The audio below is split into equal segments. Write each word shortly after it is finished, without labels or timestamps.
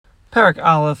Parak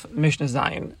Aleph, Mishnah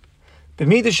Zayin.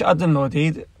 B'midish adam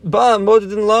modid, ba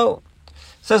modidin lo.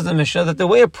 Says the Mishnah that the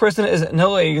way a person is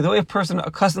noeg, the way a person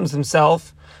accustoms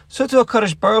himself, so to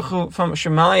HaKadosh Baruch Hu from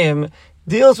Shemayim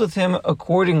deals with him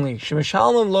accordingly.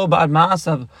 Shemishalmim lo ba'ad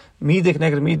ma'asav midik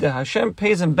neged midah. Hashem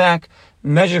pays him back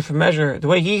measure for measure. The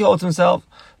way he holds himself,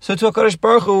 so to HaKadosh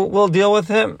Baruch Hu will deal with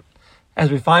him. As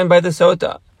we find by the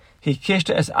Sota, he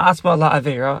kishta es atzma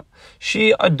la'avera.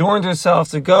 She adorned herself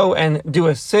to go and do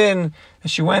a sin.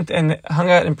 She went and hung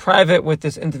out in private with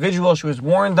this individual she was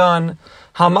warned on.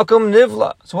 Hamakom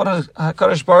nivla. So what does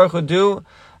HaKadosh Baruch Hu do?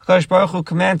 HaKadosh Baruch Hu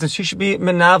commands that she should be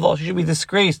menavel. She should be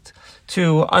disgraced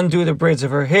to undo the braids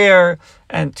of her hair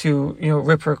and to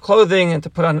rip her clothing and to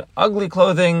put on ugly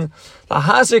clothing.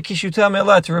 Lahaser kishuta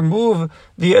melah, to remove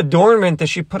the adornment that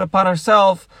she put upon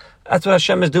herself. That's what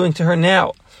Hashem is doing to her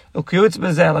now.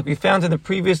 Like we found in the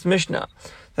previous Mishnah,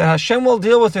 that Hashem will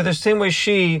deal with her the same way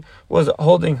she was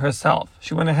holding herself.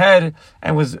 She went ahead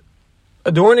and was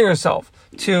adorning herself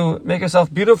to make herself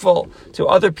beautiful to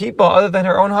other people other than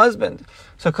her own husband.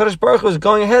 So Kadosh Baruch Hu is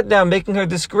going ahead now, making her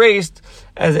disgraced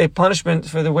as a punishment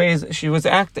for the ways she was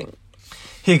acting.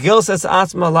 Higil says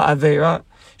atzma la'avera.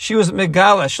 She was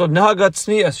megala, she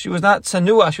was not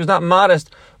sanua, she was not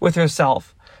modest with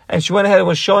herself. And she went ahead and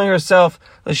was showing herself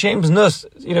l'shem znus.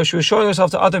 She was showing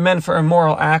herself to other men for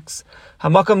immoral acts.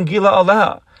 Hamakam gila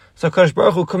aleha. So Kadosh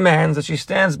Baruch Hu commands that she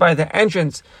stands by the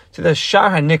entrance to the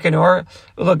Shar HaNikanor,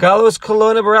 ulagalos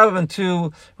kolona barabim,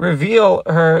 to reveal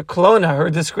her kolona, her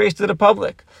disgrace to the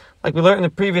public. Like we learned in the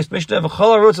previous Mishnah,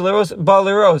 whoever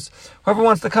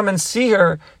wants to come and see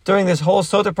her during this whole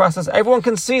Sota process, everyone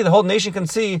can see, the whole nation can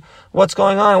see what's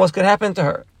going on and what's going to happen to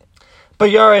her.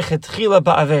 Right?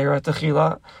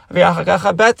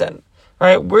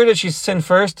 Where did she sin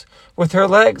first? With her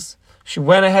legs. She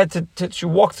went ahead she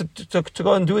walked to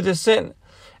go and do this sin.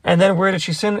 And then where did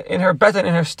she sin? In her beten,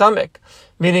 in her stomach.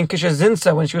 Meaning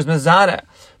kishazinsa, when she was mezana,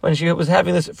 when she was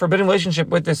having this forbidden relationship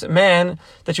with this man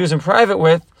that she was in private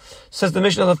with. Says the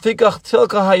Mishnah, therefore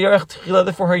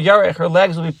her yarech, her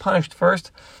legs will be punished first,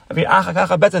 then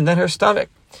her stomach.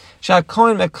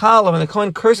 When the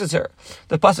Kohen curses her,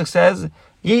 the pasuk says,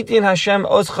 Yitin Hashem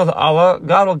ozcha Allah,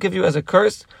 God will give you as a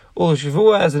curse, as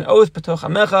an oath,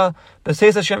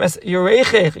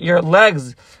 your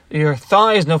legs, your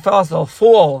thighs, they'll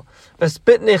fall,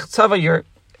 your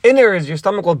innards, your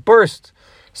stomach will burst.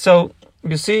 So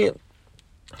you see,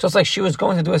 just like she was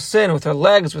going to do a sin with her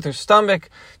legs, with her stomach,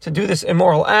 to do this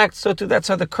immoral act, so too that's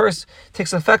how the curse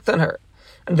takes effect on her.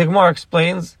 And the Gemara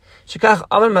explains,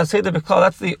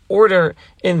 that's the order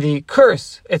in the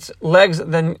curse. It's legs,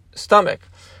 then stomach.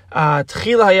 But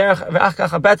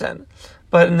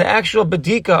in the actual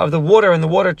bedika of the water, and the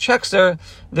water checks her,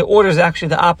 the order is actually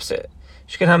the opposite.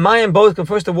 She can have mayim both.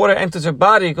 First, the water enters her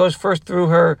body. It goes first through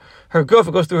her guf.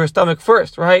 It goes through her stomach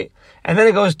first, right? And then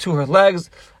it goes to her legs.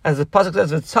 As the pasuk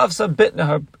says, "V'tzavsa bitna,"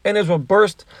 her innards will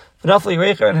burst, and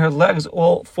her legs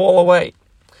will fall away.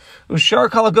 Ushar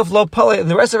kalaguf lo pale, and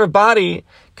the rest of her body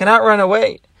cannot run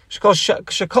away. Shakol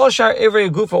shar ivri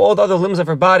gufa, all the other limbs of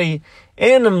her body,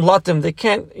 and latim, they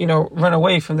can't, run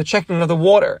away from the checking of the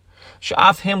water.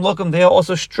 Sha'af him lokum, they are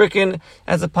also stricken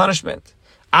as a punishment.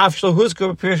 Af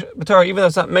shlohuzku b'Torah, even though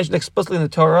it's not mentioned explicitly in the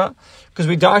Torah, because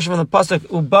we dash from the pasuk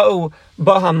uba'u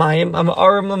bahamayim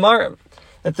amarim lamarim,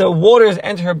 that the waters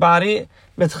enter her body,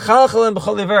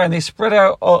 and they spread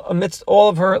out amidst all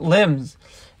of her limbs.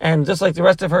 And just like the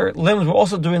rest of her limbs were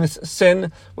also doing this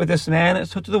sin with this man,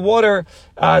 so to the water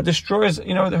destroys,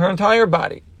 her entire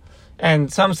body.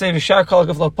 And some say v'shar kol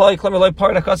guf lo pali klemer loy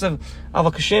part hakasav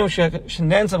aval kashim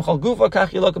shenen sam chol gufa kach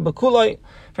yilok bekuloi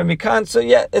from mikan. So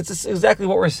yeah, it's exactly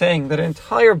what we're saying, that her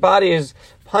entire body is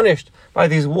punished by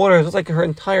these waters. It's like her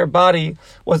entire body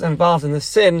was involved in the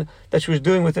sin that she was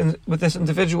doing with this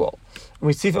individual. And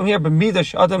we see from here,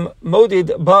 b'midash adam modid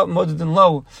ba modidin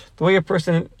lo, the way a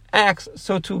person acts,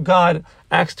 so too God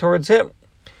acts towards him.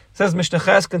 It says Mishnah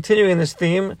Ches, continuing this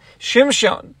theme,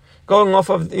 Shimshon, going off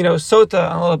of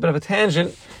Sota on a little bit of a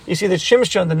tangent. You see that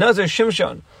Shimshon, the Nazir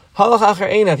Shimshon, halach acher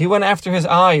einav, he went after his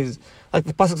eyes, like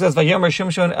the pasuk says, Vayomer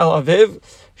Shimshon el aviv.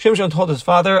 Shimshon told his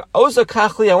father, Oza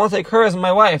kachli, I want to take her as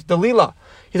my wife, Delilah.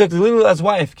 He took Delilah as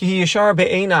wife. Ki yishar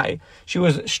be'einai, she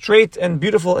was straight and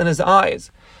beautiful in his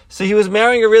eyes. So he was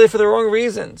marrying her really for the wrong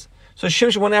reasons. So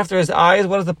Shimshon went after his eyes.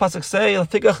 What does the pasuk say?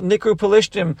 Nikru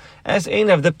pelishtim as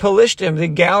einav. The pelishtim, they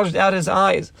gouged out his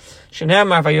eyes.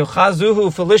 Shenamar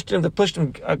vayochazuhu pelishtim. The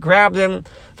pelishtim grabbed him.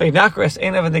 Vayinakru es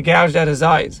einav, and they gouged out his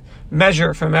eyes.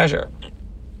 Measure for measure.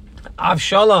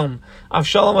 Avshalom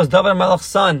was David Melech's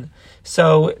son.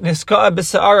 So Niska'a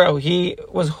b'sa'aro, he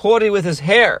was haughty with his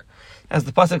hair. as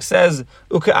the pasuk says,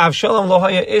 "Uka Avshalom lo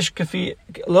haya ish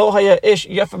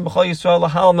yefem b'chol Yisrael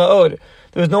lahal ma'od."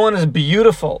 There was no one as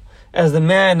beautiful as the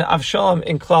man Avshalom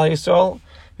in Klal Yisrael.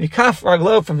 Mikaf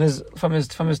raglo from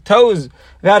his toes,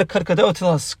 v'ad kadkado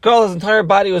till his skull, his entire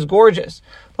body was gorgeous.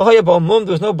 Lo haya bo mum,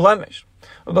 there was no blemish.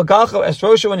 Ubagalcho es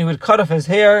rosha, when he would cut off his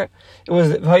hair, it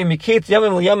was v'haya mikit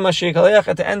yamim liyam mashikaleach.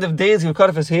 At the end of days, he would cut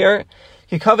off his hair.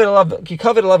 He covered a love.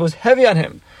 It was heavy on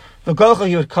him. V'galcho,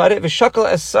 he would cut it. V'shakal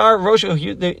esar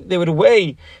rosha, they would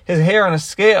weigh his hair on a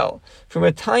scale from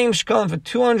a time shkalim for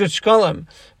 200 shkalim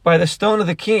by the stone of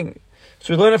the king.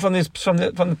 So we learn it from the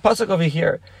pasuk over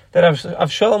here that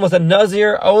Avshalom was a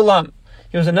Nazir Olam.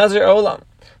 He was a Nazir Olam.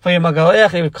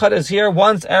 He would cut his hair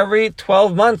once every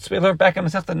 12 months. We learned back in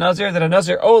Masechta Nazir that a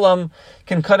Nazir Olam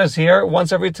can cut his hair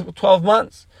once every 12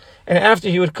 months. And after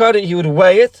he would cut it, he would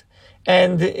weigh it,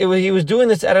 and he was doing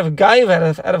this out of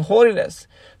gaiva, out of holiness.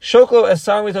 Shoklo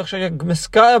esar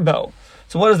miska'abo.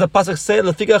 So what does the pasuk say?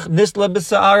 Lefikach nisla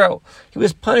b'sa'aro. He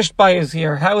was punished by his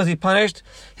hair. How was he punished?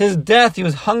 His death. He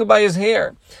was hung by his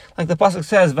hair. Like the pasuk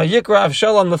says, Vayikra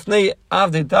Avshalom lefnei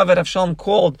avdei David. Avshalom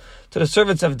called to the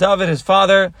servants of David, his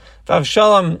father.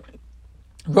 Avshalom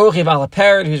rochiv ala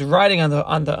pered. He was riding on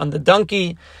the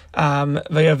donkey.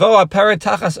 Vayavo pered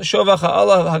tachas shovach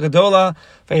ha'ala hagadola.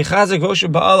 Vayichazik roshu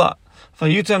ba'ala.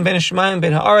 Vayutam ben Shemaim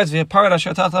ben haaretz v'yapared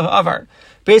asher tachtav avar.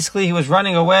 Basically, he was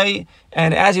running away,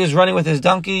 and as he was running with his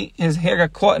donkey, his hair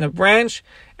got caught in a branch,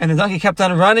 and the donkey kept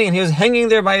on running, and he was hanging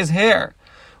there by his hair.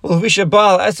 And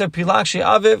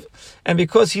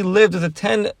because he lived with the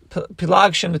 10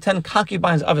 pilagshim, the 10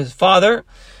 concubines of his father,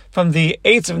 from the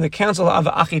Eitzim, the council of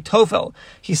Achitophel,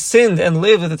 he sinned and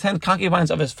lived with the 10 concubines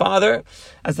of his father.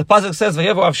 As the pasuk says,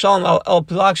 "Vayevo Avshalom el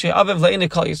pilagshi aviv le'inei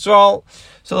kol Yisrael."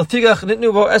 So l'tigach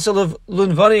nitnu bo esel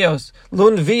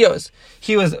lunvios.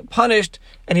 He was punished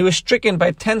and he was stricken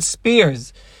by 10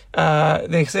 spears.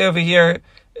 They say over here,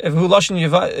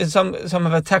 some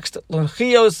of a text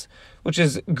lunchios, which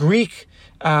is Greek,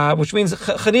 which means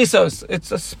chanisos. It's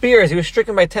spears. He was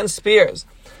stricken by 10 spears.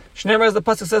 Shneimar, as the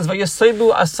pasuk says,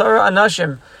 "Vayasebu asara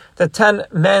anashim." The 10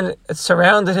 men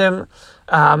surrounded him.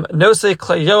 Nosei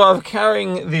klei Yoav,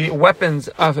 carrying the weapons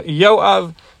of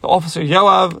Yoav, the officer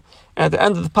Yoav. And at the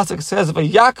end of the pasuk it says,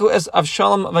 "Vayaku es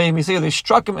Avshalom vayimisei." They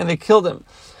struck him and they killed him.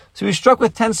 So he was struck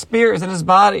with 10 spears in his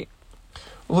body.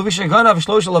 And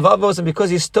because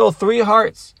he stole 3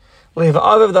 hearts, Leiv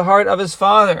Aviv, the heart of his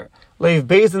father, Leiv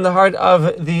Bezdin, the heart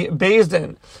of the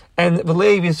Bezdin, and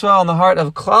Leiv Yisrael, the heart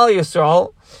of Klal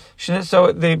Yisrael.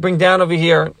 So they bring down over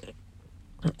here.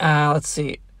 Let's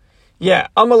see. Yeah,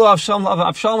 Amalu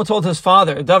Avshalom told his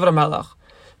father, David HaMelech,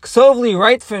 Ksovli,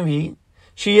 write for me,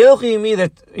 Sheyelchi me,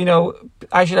 that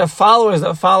I should have followers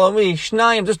that follow me.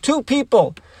 Shnaim, just 2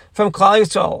 people from Klal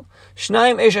Yisrael.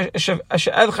 Shnaim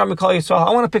Eshe'evchar Klal Yisrael. I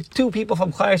want to pick 2 people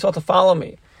from Klal Yisrael to follow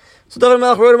me. So David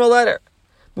HaMelech wrote him a letter.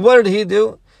 But what did he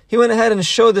do? He went ahead and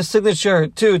showed the signature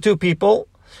to 2 people.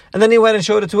 And then he went and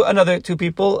showed it to another 2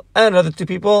 people, and another 2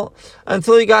 people,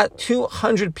 until he got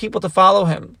 200 people to follow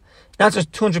him. Not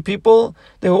just 200 people;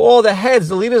 they were all the heads,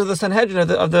 the leaders of the Sanhedrin,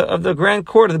 of the grand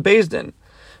court of the Beis Din.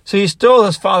 So he stole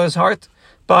his father's heart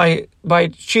by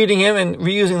cheating him and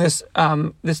reusing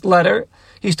this letter.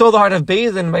 He stole the heart of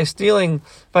Beis Din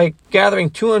by gathering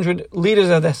 200 leaders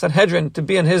of the Sanhedrin to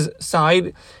be on his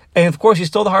side, and of course he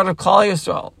stole the heart of Klal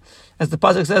Yisrael. As the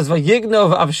pasuk says,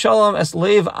 "Vayignov Avshalom es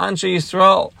leiv anshe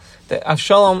Yisrael." That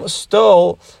Avshalom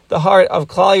stole the heart of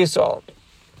Klal Yisrael.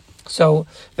 So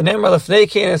the name of Lefnei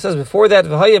Kain, it says before that,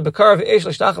 "V'haya bekar v'eish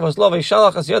l'shtachavos lo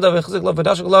v'yishalach as yadav v'chizik lo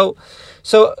v'dashik lo."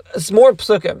 So it's more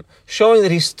psukim showing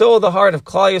that he stole the heart of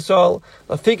Klal Yisrael.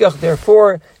 Lafikach,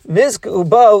 therefore, nizk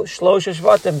ubo shlosha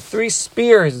shvatim. 3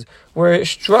 spears were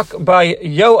struck by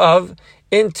Yoav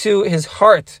into his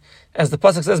heart. As the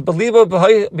pasuk says, "Belibo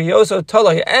b'yoso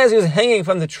toloi," as he was hanging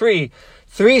from the tree,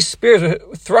 3 spears were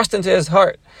thrust into his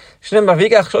heart.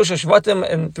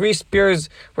 And 3 spears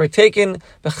were taken,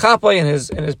 b'chapoi, in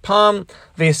his palm,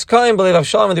 v'yiskayim b'leiv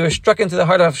Avshalom, and they were struck into the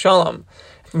heart of Avshalom.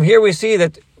 From here we see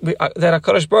that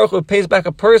HaKadosh Baruch Hu pays back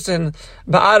a person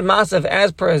ba'ad masav,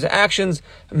 as per his actions,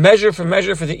 measure for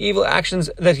the evil actions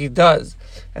that he does.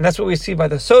 And that's what we see by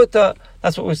the Sota,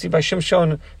 that's what we see by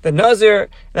Shimshon the Nazir, and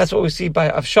that's what we see by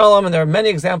Avshalom, and there are many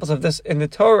examples of this in the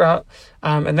Torah,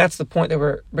 and that's the point that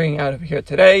we're bringing out of here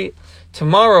today.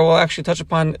 Tomorrow we'll actually touch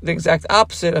upon the exact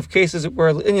opposite of cases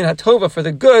where Inyan HaTova, for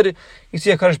the good, you see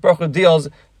HaKadosh Baruch Hu deals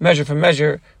measure for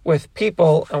measure with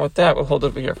people, and with that we'll hold it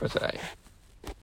over here for today.